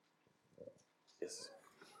Yes.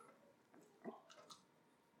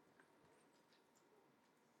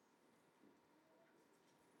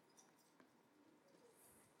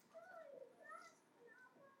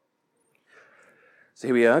 So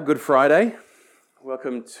here we are, Good Friday.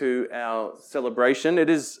 Welcome to our celebration. It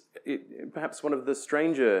is perhaps one of the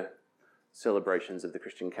stranger celebrations of the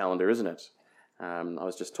Christian calendar, isn't it? I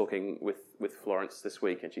was just talking with Florence this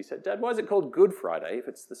week, and she said, "Dad, why is it called Good Friday if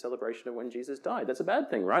it's the celebration of when Jesus died? That's a bad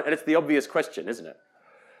thing, right?" And it's the obvious question, isn't it?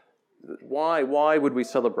 Why would we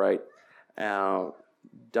celebrate our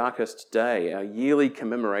darkest day, our yearly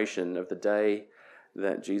commemoration of the day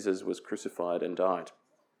that Jesus was crucified and died?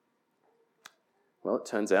 Well, it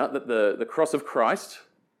turns out that the cross of Christ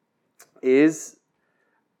is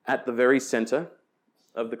at the very center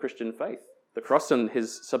of the Christian faith. The cross and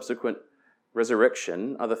his subsequent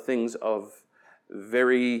resurrection are the things of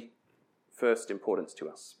very first importance to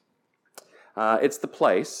us. It's the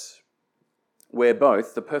place where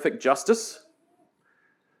both the perfect justice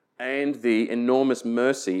and the enormous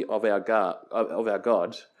mercy of our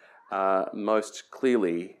God are most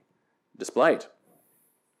clearly displayed.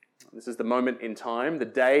 This is the moment in time, the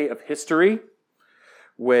day of history,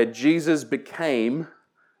 where Jesus became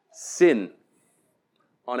sin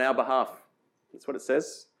on our behalf. That's what it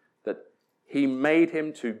says, that he made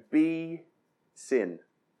him to be sin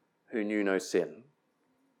who knew no sin.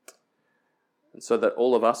 And so that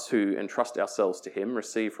all of us who entrust ourselves to him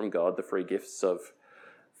receive from God the free gifts of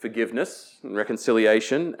forgiveness and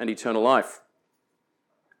reconciliation and eternal life.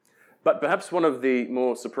 But perhaps one of the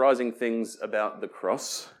more surprising things about the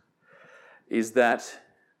cross is that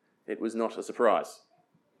it was not a surprise.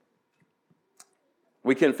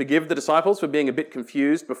 We can forgive the disciples for being a bit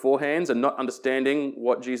confused beforehand and not understanding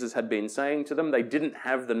what Jesus had been saying to them. They didn't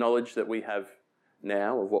have the knowledge that we have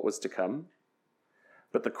now of what was to come.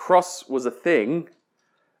 But the cross was a thing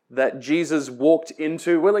that Jesus walked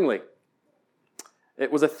into willingly.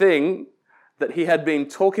 It was a thing that he had been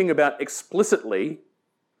talking about explicitly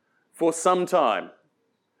for some time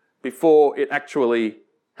before it actually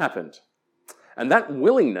happened. And that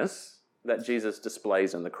willingness that Jesus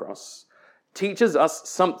displays on the cross teaches us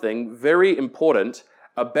something very important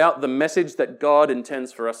about the message that God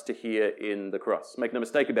intends for us to hear in the cross. Make no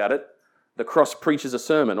mistake about it, the cross preaches a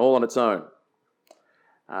sermon all on its own.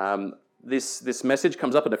 This message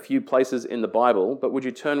comes up in a few places in the Bible, but would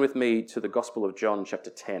you turn with me to the Gospel of John chapter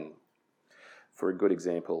 10 for a good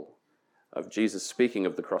example of Jesus speaking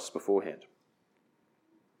of the cross beforehand.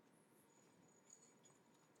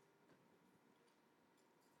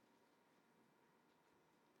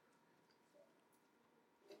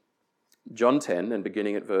 John 10, and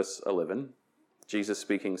beginning at verse 11, Jesus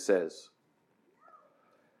speaking says,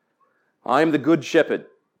 "I am the good shepherd.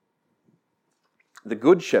 The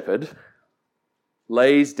good shepherd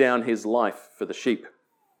lays down his life for the sheep.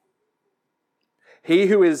 He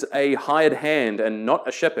who is a hired hand and not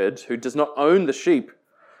a shepherd, who does not own the sheep,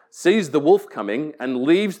 sees the wolf coming and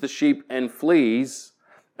leaves the sheep and flees,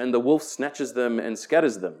 and the wolf snatches them and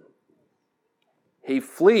scatters them. He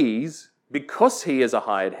flees because he is a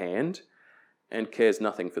hired hand and cares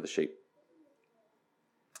nothing for the sheep.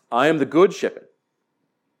 I am the good shepherd.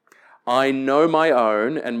 I know my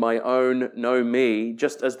own, and my own know me,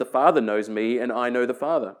 just as the Father knows me, and I know the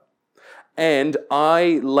Father. And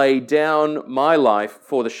I lay down my life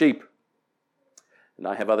for the sheep. And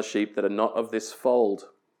I have other sheep that are not of this fold.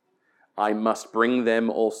 I must bring them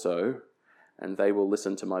also, and they will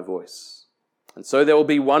listen to my voice. And so there will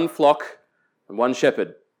be one flock and one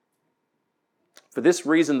shepherd. For this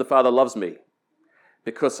reason the Father loves me,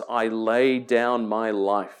 because I lay down my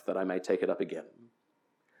life that I may take it up again.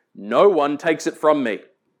 No one takes it from me,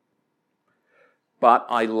 but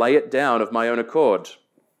I lay it down of my own accord.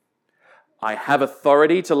 I have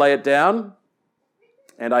authority to lay it down,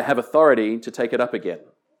 and I have authority to take it up again.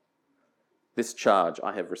 This charge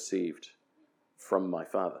I have received from my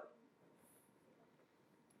Father."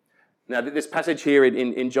 Now, this passage here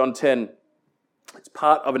in John 10, it's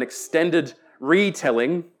part of an extended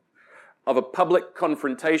retelling of a public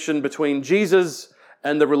confrontation between Jesus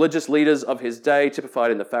and the religious leaders of his day,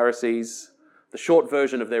 typified in the Pharisees. The short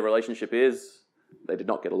version of their relationship is they did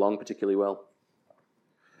not get along particularly well.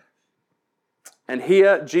 And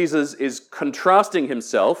here Jesus is contrasting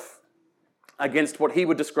himself against what he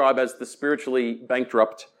would describe as the spiritually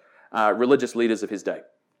bankrupt religious leaders of his day.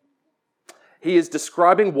 He is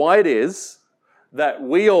describing why it is that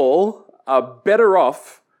we all are better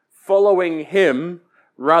off following him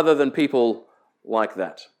rather than people like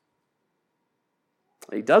that.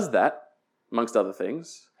 He does that, amongst other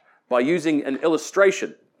things, by using an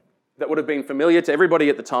illustration that would have been familiar to everybody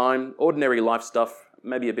at the time, ordinary life stuff,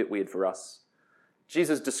 maybe a bit weird for us.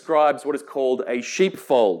 Jesus describes what is called a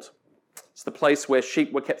sheepfold. It's the place where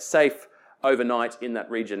sheep were kept safe overnight in that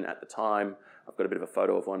region at the time. I've got a bit of a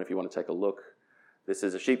photo of one if you want to take a look. This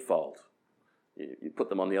is a sheepfold. You put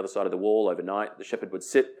them on the other side of the wall overnight. The shepherd would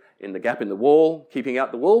sit in the gap in the wall, keeping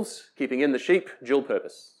out the wolves, keeping in the sheep, dual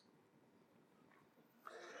purpose.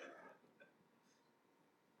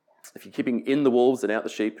 If you're keeping in the wolves and out the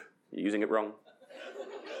sheep, you're using it wrong.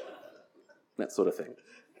 That sort of thing.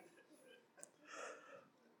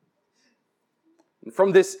 And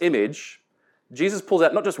from this image, Jesus pulls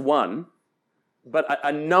out not just one, but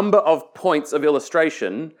a number of points of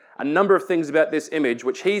illustration, a number of things about this image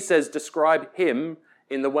which he says describe him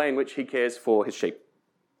in the way in which he cares for his sheep.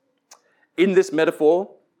 In this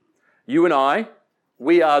metaphor, you and I,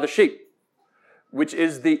 we are the sheep, which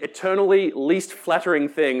is the eternally least flattering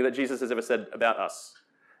thing that Jesus has ever said about us.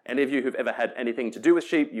 Any of you who've ever had anything to do with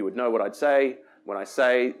sheep, you would know what I'd say when I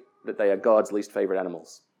say that they are God's least favorite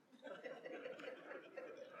animals.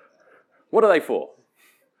 What are they for?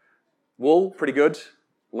 Wool, pretty good.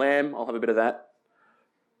 Lamb, I'll have a bit of that.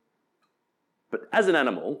 But as an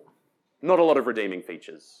animal, not a lot of redeeming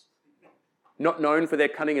features. Not known for their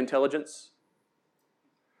cunning intelligence.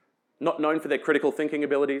 Not known for their critical thinking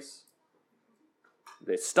abilities.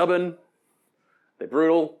 They're stubborn. They're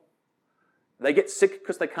brutal. They get sick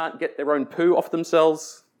because they can't get their own poo off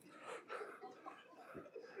themselves.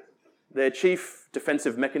 Their chief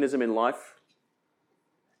defensive mechanism in life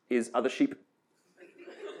is other sheep.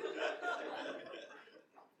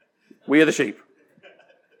 We are the sheep.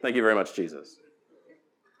 Thank you very much, Jesus.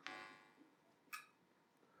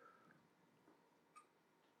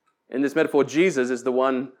 In this metaphor, Jesus is the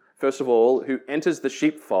one, first of all, who enters the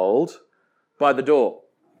sheepfold by the door.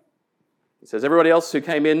 He says, everybody else who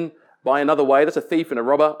came in by another way, that's a thief and a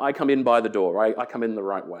robber, I come in by the door. I come in the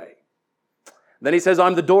right way. Then he says,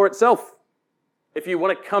 I'm the door itself. If you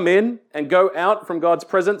want to come in and go out from God's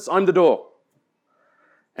presence, I'm the door.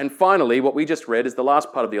 And finally, what we just read is the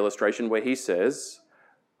last part of the illustration where he says,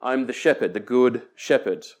 I'm the shepherd, the good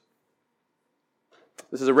shepherd.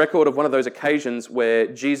 This is a record of one of those occasions where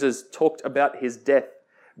Jesus talked about his death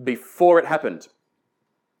before it happened.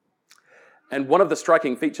 And one of the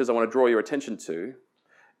striking features I want to draw your attention to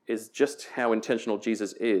is just how intentional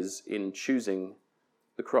Jesus is in choosing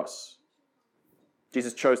the cross.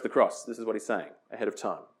 Jesus chose the cross. This is what he's saying ahead of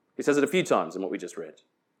time. He says it a few times in what we just read.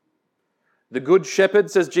 The good shepherd,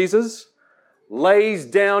 says Jesus, lays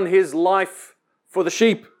down his life for the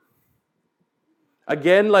sheep.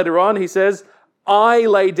 Again, later on, he says, I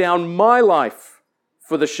lay down my life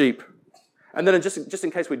for the sheep. And then just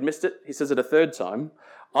in case we'd missed it, he says it a third time,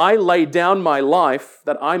 I lay down my life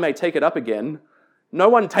that I may take it up again. No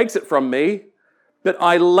one takes it from me, but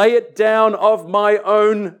I lay it down of my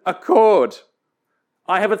own accord.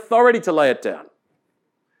 I have authority to lay it down,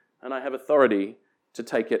 and I have authority to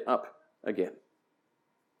take it up again.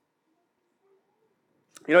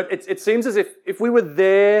 You know, it seems as if we were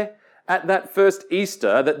there at that first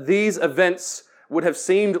Easter, that these events would have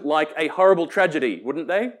seemed like a horrible tragedy, wouldn't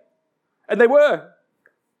they? And they were.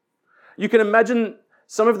 You can imagine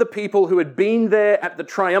some of the people who had been there at the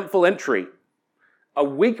triumphal entry a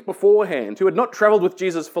week beforehand, who had not travelled with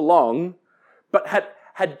Jesus for long, but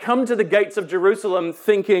had come to the gates of Jerusalem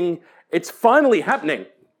thinking, it's finally happening.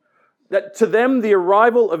 That to them, the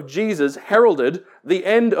arrival of Jesus heralded the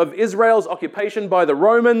end of Israel's occupation by the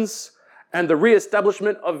Romans and the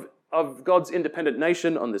re-establishment of God's independent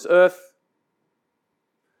nation on this earth.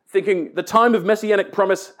 Thinking the time of messianic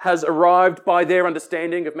promise has arrived by their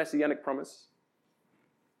understanding of messianic promise.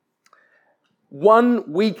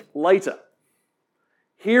 1 week later,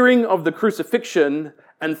 hearing of the crucifixion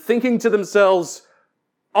and thinking to themselves,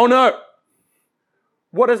 oh no,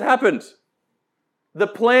 what has happened? The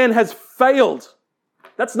plan has failed.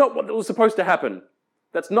 That's not what was supposed to happen.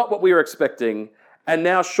 That's not what we were expecting. And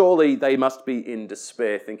now surely they must be in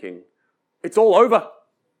despair thinking, it's all over.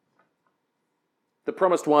 The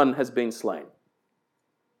promised one has been slain.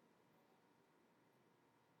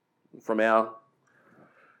 From our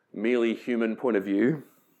merely human point of view,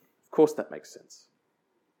 of course that makes sense.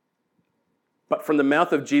 But from the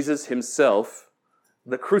mouth of Jesus himself,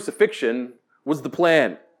 the crucifixion was the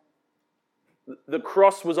plan. The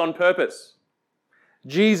cross was on purpose.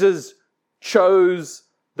 Jesus chose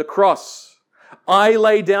the cross. I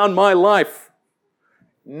lay down my life.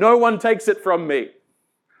 No one takes it from me.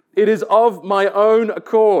 It is of my own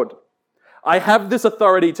accord. I have this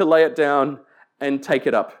authority to lay it down and take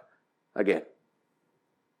it up again.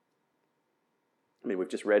 I mean, we've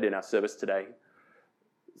just read in our service today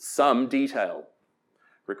some detail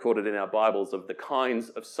recorded in our Bibles of the kinds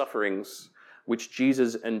of sufferings which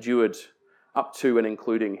Jesus endured up to and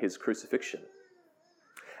including his crucifixion.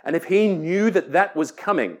 And if he knew that that was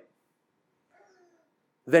coming,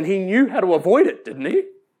 then he knew how to avoid it, didn't he?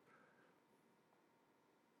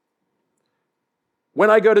 When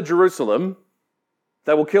I go to Jerusalem,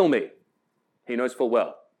 they will kill me. He knows full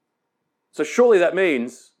well. So surely that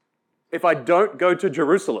means if I don't go to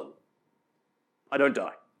Jerusalem, I don't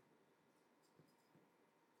die.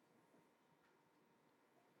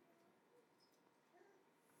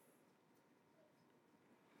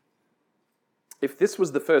 If this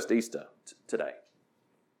was the first Easter today,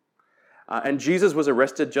 and Jesus was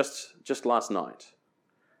arrested just last night,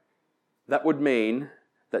 that would mean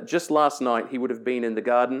that just last night he would have been in the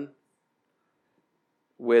garden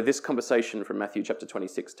where this conversation from Matthew chapter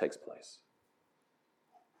 26 takes place.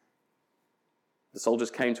 The soldiers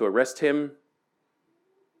came to arrest him,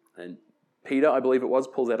 and Peter, I believe it was,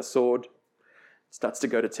 pulls out a sword, starts to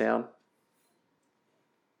go to town.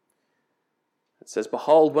 It says,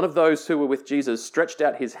 "Behold, one of those who were with Jesus stretched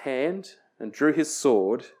out his hand and drew his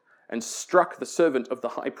sword and struck the servant of the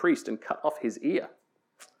high priest and cut off his ear.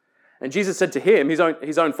 And Jesus said to him,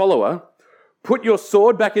 his own follower, 'Put your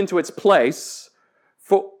sword back into its place,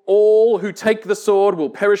 for all who take the sword will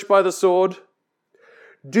perish by the sword.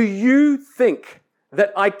 Do you think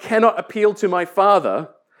that I cannot appeal to my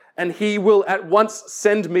Father, and he will at once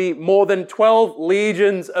send me more than 12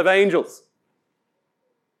 legions of angels?'"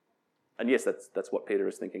 And yes, that's what Peter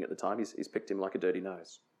is thinking at the time. He's picked him like a dirty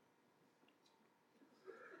nose.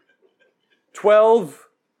 12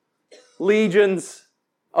 legions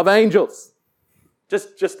of angels.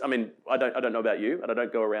 I mean, I don't know about you, and I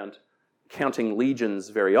don't go around counting legions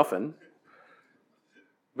very often.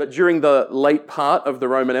 But during the late part of the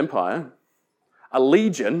Roman Empire, a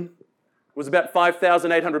legion was about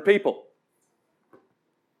 5,800 people.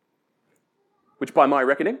 Which by my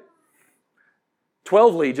reckoning,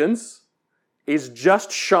 12 legions is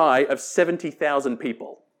just shy of 70,000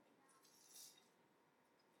 people.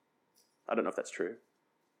 I don't know if that's true.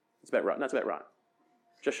 It's about right. No, it's about right.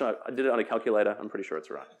 Just shy. I did it on a calculator. I'm pretty sure it's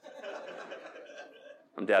right.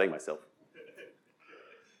 I'm doubting myself.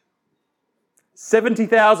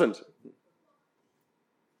 70,000.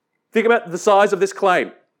 Think about the size of this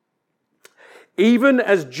claim. Even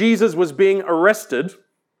as Jesus was being arrested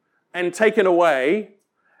and taken away,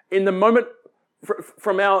 in the moment,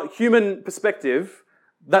 from our human perspective,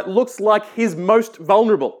 that looks like his most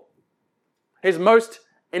vulnerable, his most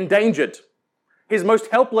endangered, his most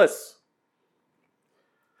helpless.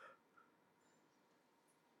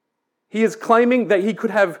 He is claiming that he could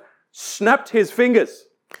have snapped his fingers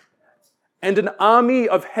and an army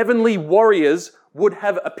of heavenly warriors would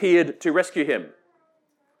have appeared to rescue him.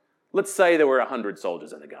 Let's say there were 100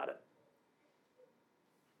 soldiers in the garden.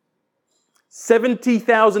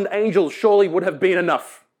 70,000 angels surely would have been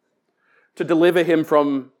enough to deliver him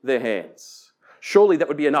from their hands. Surely that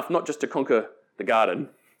would be enough not just to conquer the garden,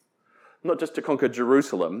 not just to conquer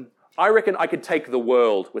Jerusalem. I reckon I could take the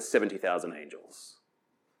world with 70,000 angels.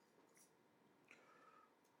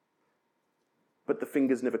 But the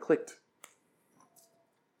fingers never clicked.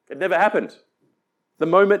 It never happened. The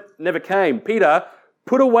moment never came. Peter,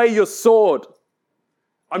 put away your sword.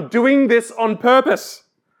 I'm doing this on purpose.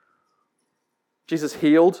 Jesus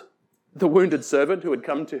healed the wounded servant who had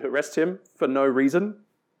come to arrest him for no reason.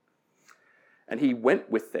 And he went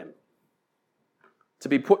with them to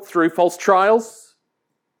be put through false trials,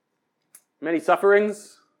 many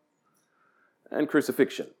sufferings, and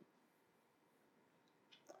crucifixion.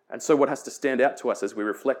 And so what has to stand out to us as we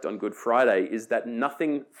reflect on Good Friday is that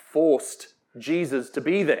nothing forced Jesus to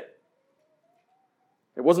be there.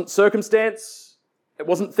 It wasn't circumstance. It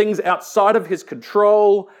wasn't things outside of his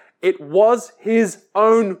control. It was his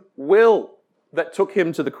own will that took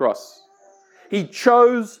him to the cross. He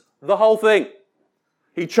chose the whole thing.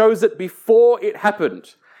 He chose it before it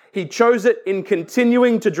happened. He chose it in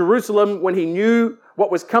continuing to Jerusalem when he knew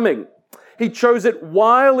what was coming. He chose it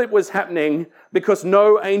while it was happening because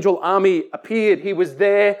no angel army appeared. He was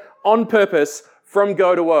there on purpose from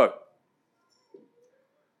go to woe.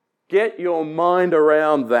 Get your mind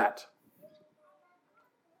around that.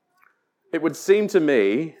 It would seem to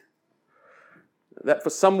me that for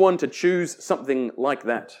someone to choose something like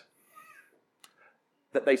that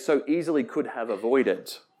they so easily could have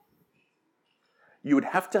avoided, you would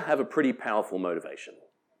have to have a pretty powerful motivation.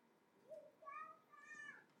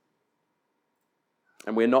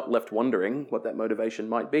 And we're not left wondering what that motivation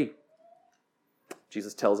might be.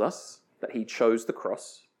 Jesus tells us that he chose the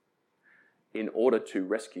cross in order to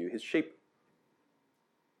rescue his sheep.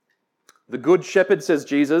 The good shepherd, says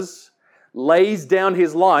Jesus, lays down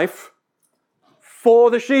his life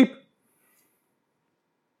for the sheep.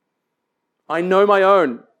 I know my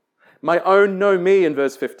own. My own know me," in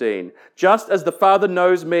verse 15. "Just as the Father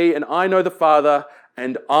knows me and I know the Father,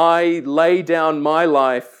 and I lay down my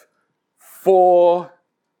life for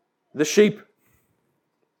the sheep."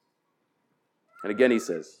 And again he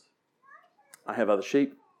says, "I have other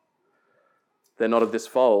sheep. They're not of this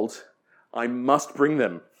fold. I must bring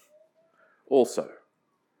them also.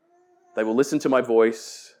 They will listen to my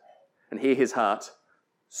voice and hear his heart,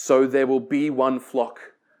 so there will be one flock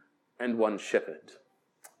and one shepherd."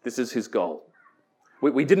 This is his goal.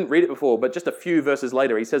 We didn't read it before, but just a few verses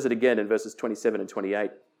later, he says it again in verses 27 and 28.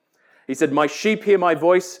 He said, "My sheep hear my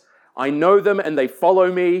voice. I know them and they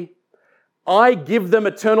follow me. I give them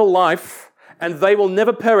eternal life and they will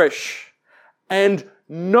never perish. And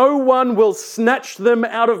no one will snatch them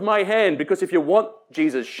out of my hand." Because if you want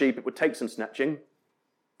Jesus' sheep, it would take some snatching.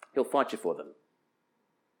 He'll fight you for them.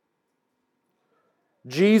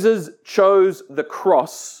 Jesus chose the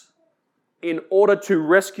cross in order to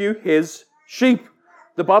rescue his sheep.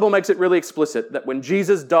 The Bible makes it really explicit that when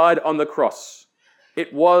Jesus died on the cross,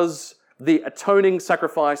 it was the atoning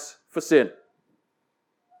sacrifice for sin.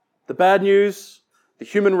 The bad news, the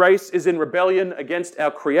human race is in rebellion against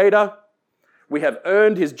our Creator. We have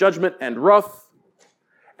earned his judgment and wrath.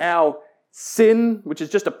 Our sin, which is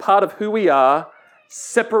just a part of who we are,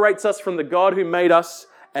 separates us from the God who made us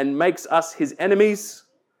and makes us his enemies.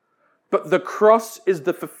 But the cross is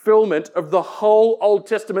the fulfillment of the whole Old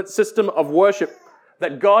Testament system of worship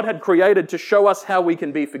that God had created to show us how we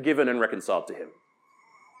can be forgiven and reconciled to him.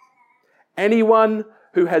 Anyone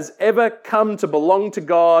who has ever come to belong to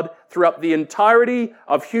God throughout the entirety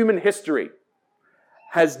of human history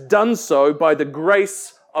has done so by the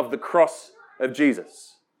grace of the cross of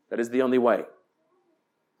Jesus. That is the only way.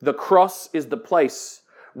 The cross is the place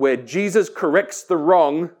where Jesus corrects the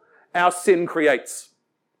wrong our sin creates.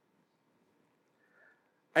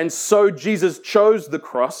 And so Jesus chose the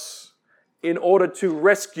cross in order to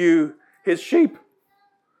rescue his sheep.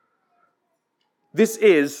 This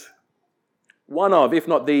is one of, if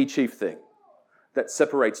not the chief thing, that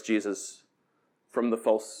separates Jesus from the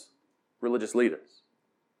false religious leaders.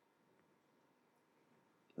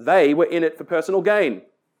 They were in it for personal gain,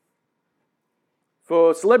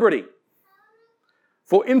 for celebrity,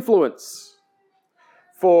 for influence,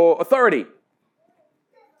 for authority,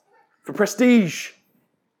 for prestige.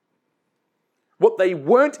 What they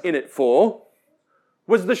weren't in it for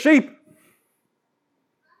was the sheep.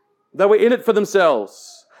 They were in it for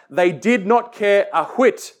themselves. They did not care a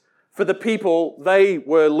whit for the people they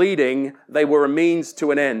were leading. They were a means to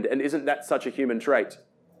an end. And isn't that such a human trait?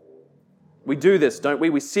 We do this, don't we?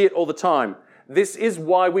 We see it all the time. This is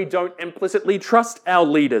why we don't implicitly trust our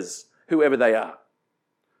leaders, whoever they are.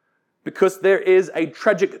 Because there is a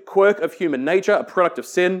tragic quirk of human nature, a product of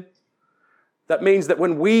sin. That means that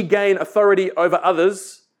when we gain authority over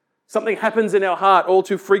others, something happens in our heart all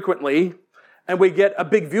too frequently, and we get a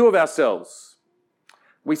big view of ourselves.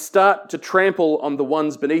 We start to trample on the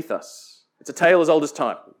ones beneath us. It's a tale as old as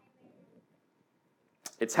time.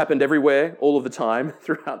 It's happened everywhere, all of the time,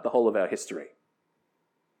 throughout the whole of our history.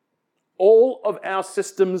 All of our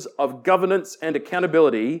systems of governance and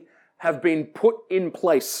accountability have been put in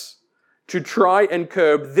place to try and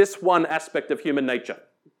curb this one aspect of human nature.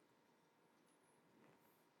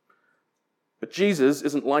 But Jesus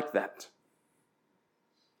isn't like that.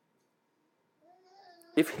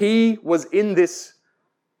 If he was in this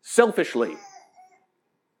selfishly,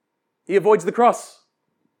 he avoids the cross.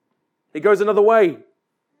 He goes another way.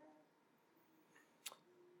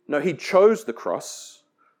 No, he chose the cross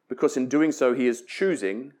because in doing so he is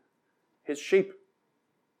choosing his sheep.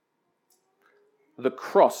 The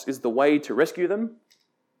cross is the way to rescue them,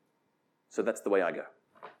 so that's the way I go.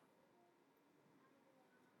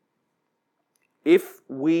 If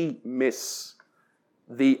we miss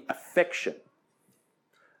the affection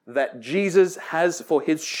that Jesus has for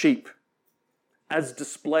his sheep as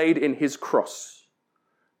displayed in his cross,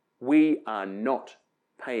 we are not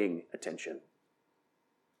paying attention.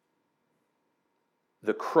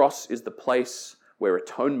 The cross is the place where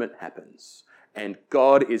atonement happens, and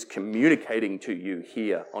God is communicating to you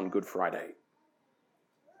here on Good Friday.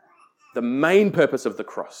 The main purpose of the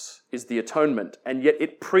cross is the atonement, and yet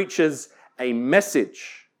it preaches a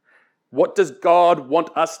message. What does God want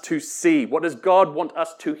us to see? What does God want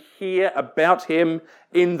us to hear about him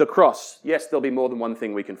in the cross? Yes, there'll be more than one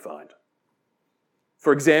thing we can find.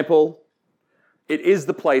 For example, it is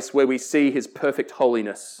the place where we see his perfect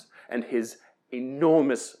holiness and his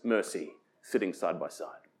enormous mercy sitting side by side.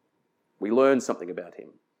 We learn something about him.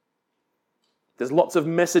 There's lots of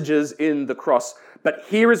messages in the cross, but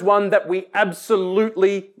here is one that we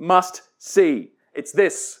absolutely must see. It's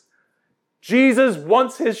this: Jesus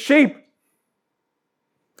wants his sheep.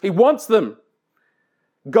 He wants them.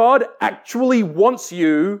 God actually wants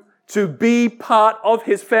you to be part of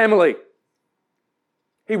his family.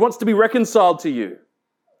 He wants to be reconciled to you.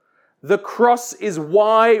 The cross is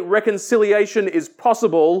why reconciliation is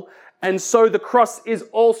possible, and so the cross is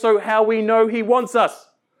also how we know he wants us.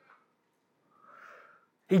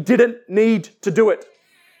 He didn't need to do it.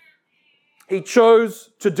 He chose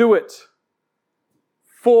to do it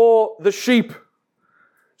for the sheep,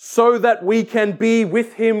 so that we can be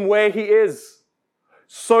with him where he is,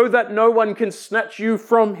 so that no one can snatch you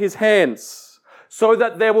from his hands, so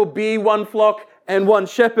that there will be one flock and one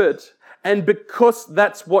shepherd, and because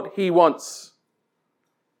that's what he wants.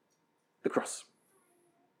 The cross.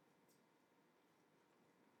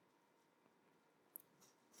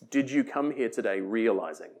 Did you come here today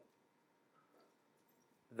realizing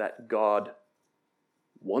that God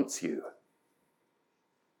wants you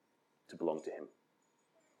to belong to him?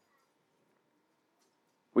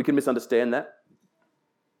 We can misunderstand that.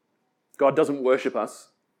 God doesn't worship us.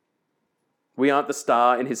 We aren't the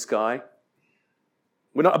star in his sky.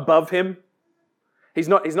 We're not above him. He's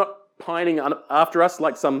not pining after us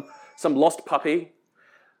like some lost puppy,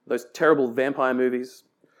 those terrible vampire movies.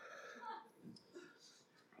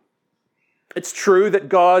 It's true that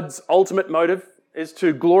God's ultimate motive is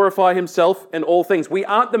to glorify himself in all things. We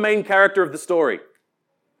aren't the main character of the story.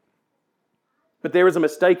 But there is a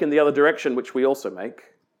mistake in the other direction which we also make,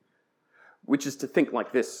 which is to think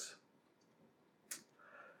like this.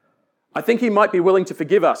 I think he might be willing to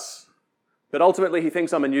forgive us, but ultimately he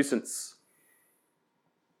thinks I'm a nuisance.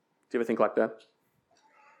 Do you ever think like that?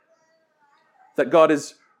 That God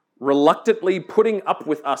is reluctantly putting up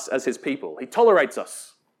with us as his people. He tolerates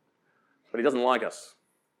us, but he doesn't like us.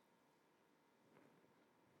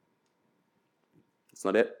 That's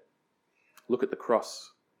not it. Look at the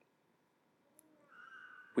cross.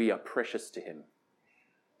 We are precious to him.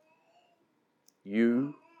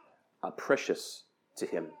 You are precious to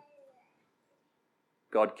him.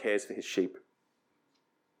 God cares for his sheep.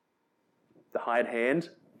 The hired hand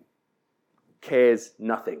cares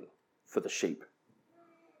nothing for the sheep.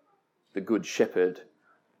 The good shepherd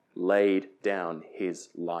laid down his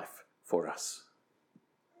life for us.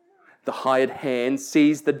 The hired hand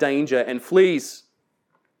sees the danger and flees.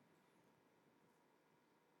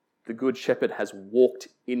 The good shepherd has walked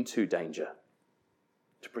into danger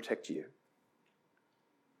to protect you.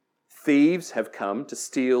 Thieves have come to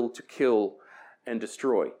steal, to kill, and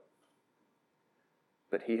destroy.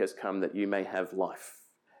 But he has come that you may have life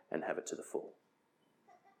and have it to the full.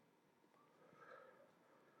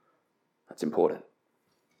 That's important.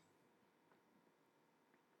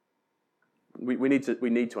 We need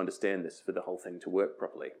to understand this for the whole thing to work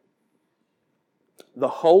properly. The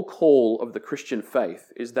whole call of the Christian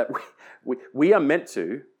faith is that we are meant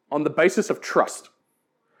to, on the basis of trust,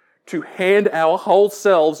 to hand our whole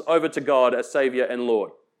selves over to God as Saviour and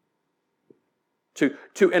Lord.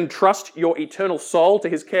 To entrust your eternal soul to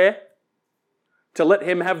his care, to let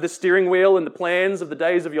him have the steering wheel and the plans of the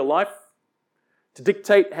days of your life, to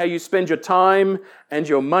dictate how you spend your time and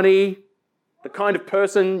your money, the kind of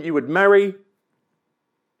person you would marry,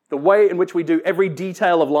 the way in which we do every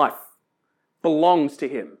detail of life belongs to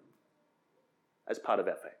him as part of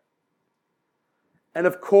our faith. And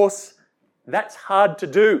of course, that's hard to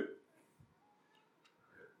do.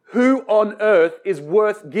 Who on earth is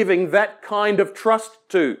worth giving that kind of trust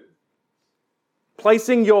to?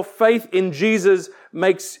 Placing your faith in Jesus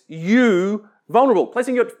makes you vulnerable.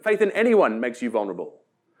 Placing your faith in anyone makes you vulnerable.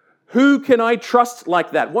 Who can I trust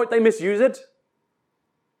like that? Won't they misuse it?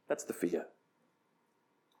 That's the fear.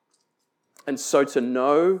 And so to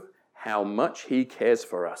know how much he cares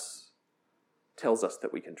for us tells us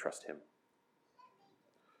that we can trust him.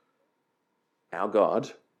 Our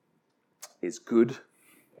God is good,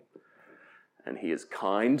 and he is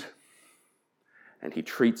kind, and he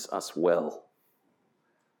treats us well,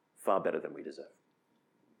 far better than we deserve.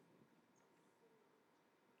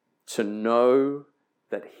 To know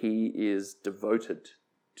that he is devoted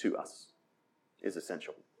to us is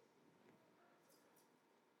essential.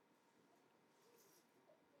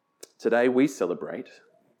 Today we celebrate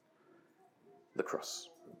the cross.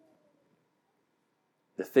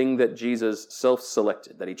 The thing that Jesus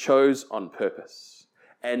self-selected, that he chose on purpose.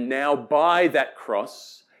 And now by that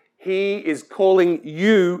cross, he is calling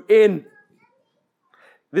you in.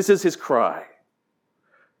 This is his cry.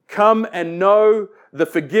 Come and know the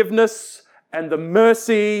forgiveness and the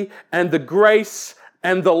mercy and the grace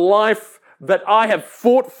and the life that I have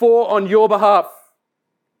fought for on your behalf.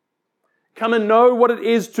 Come and know what it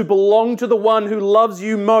is to belong to the one who loves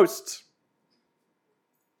you most.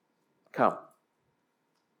 Come.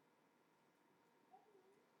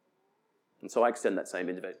 And so I extend that same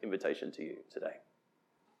invitation to you today.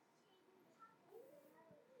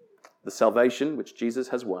 The salvation which Jesus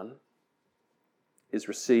has won is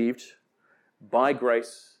received by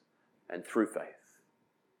grace and through faith,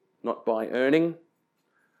 not by earning,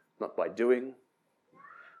 not by doing,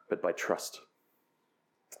 but by trust.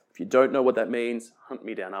 If you don't know what that means, hunt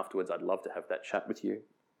me down afterwards. I'd love to have that chat with you.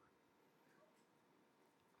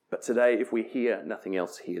 But today, if we hear nothing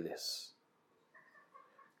else, hear this.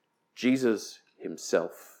 Jesus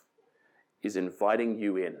himself is inviting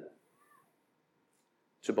you in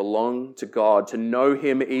to belong to God, to know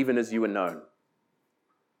him even as you are known,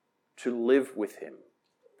 to live with him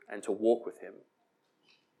and to walk with him,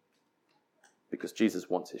 because Jesus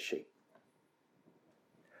wants his sheep.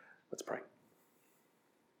 Let's pray.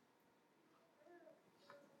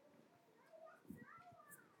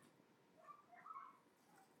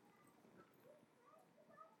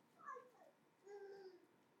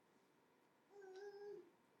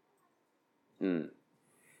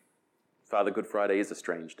 Father, Good Friday is a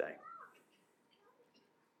strange day.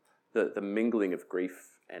 The mingling of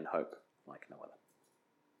grief and hope like no other.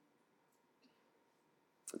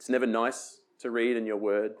 It's never nice to read in your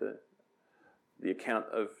word the account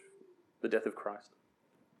of the death of Christ.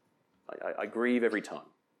 I grieve every time.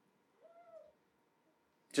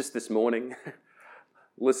 Just this morning,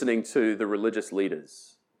 listening to the religious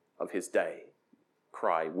leaders of his day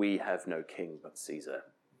cry, "We have no king but Caesar."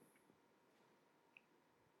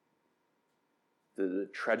 The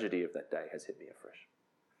tragedy of that day has hit me afresh.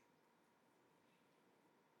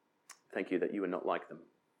 Thank you that you are not like them.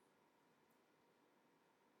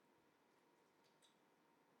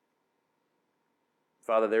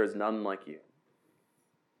 Father, there is none like you.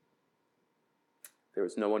 There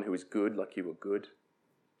is no one who is good like you are good.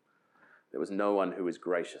 There was no one who is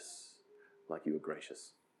gracious like you are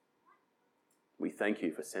gracious. We thank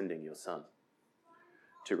you for sending your Son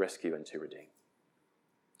to rescue and to redeem,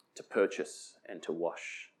 to purchase and to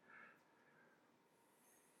wash.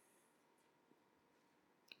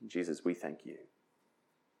 Jesus, we thank you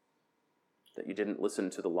that you didn't listen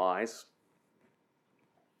to the lies,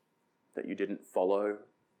 that you didn't follow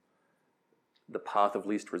the path of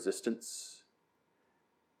least resistance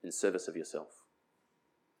in service of yourself.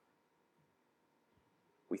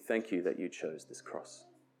 We thank you that you chose this cross,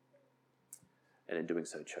 and in doing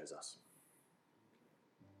so chose us.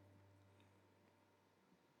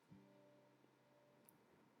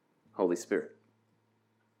 Holy Spirit,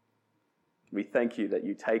 we thank you that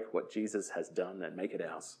you take what Jesus has done and make it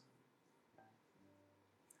ours.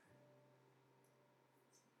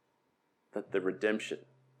 That the redemption,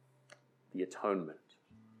 the atonement,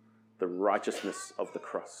 the righteousness of the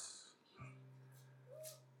cross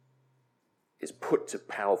is put to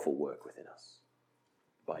powerful work within us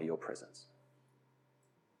by your presence.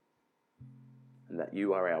 And that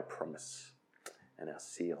you are our promise and our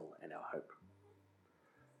seal and our hope.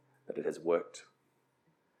 That it has worked.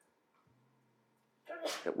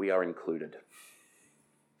 That we are included.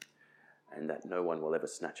 And that no one will ever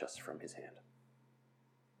snatch us from his hand.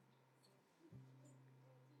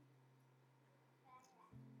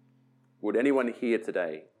 Would anyone here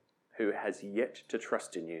today who has yet to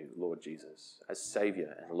trust in you, Lord Jesus, as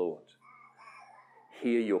Saviour and Lord,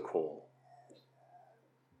 hear your call?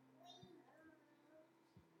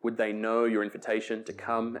 Would they know your invitation to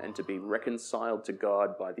come and to be reconciled to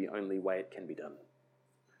God by the only way it can be done,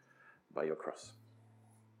 by your cross?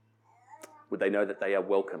 Would they know that they are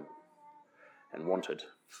welcome and wanted?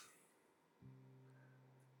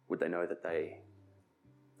 Would they know that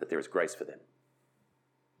there is grace for them?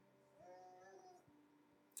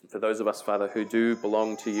 And for those of us, Father, who do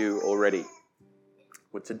belong to you already,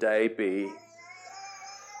 would today be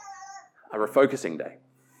a refocusing day,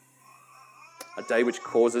 a day which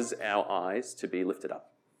causes our eyes to be lifted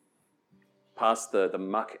up, past the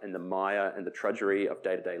muck and the mire and the trudgery of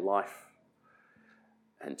day-to-day life,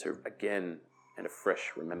 and to again and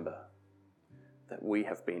afresh remember that we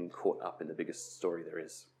have been caught up in the biggest story there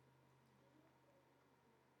is.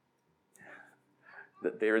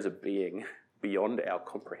 That there is a being beyond our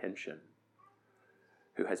comprehension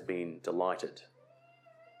who has been delighted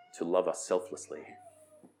to love us selflessly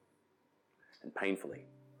and painfully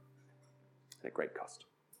at a great cost.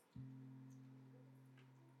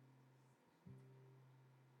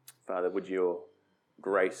 Father, would your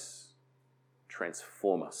grace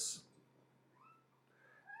transform us?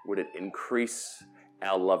 Would it increase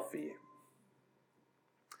our love for you?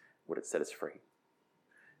 Would it set us free?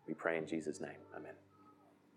 We pray in Jesus' name. Amen.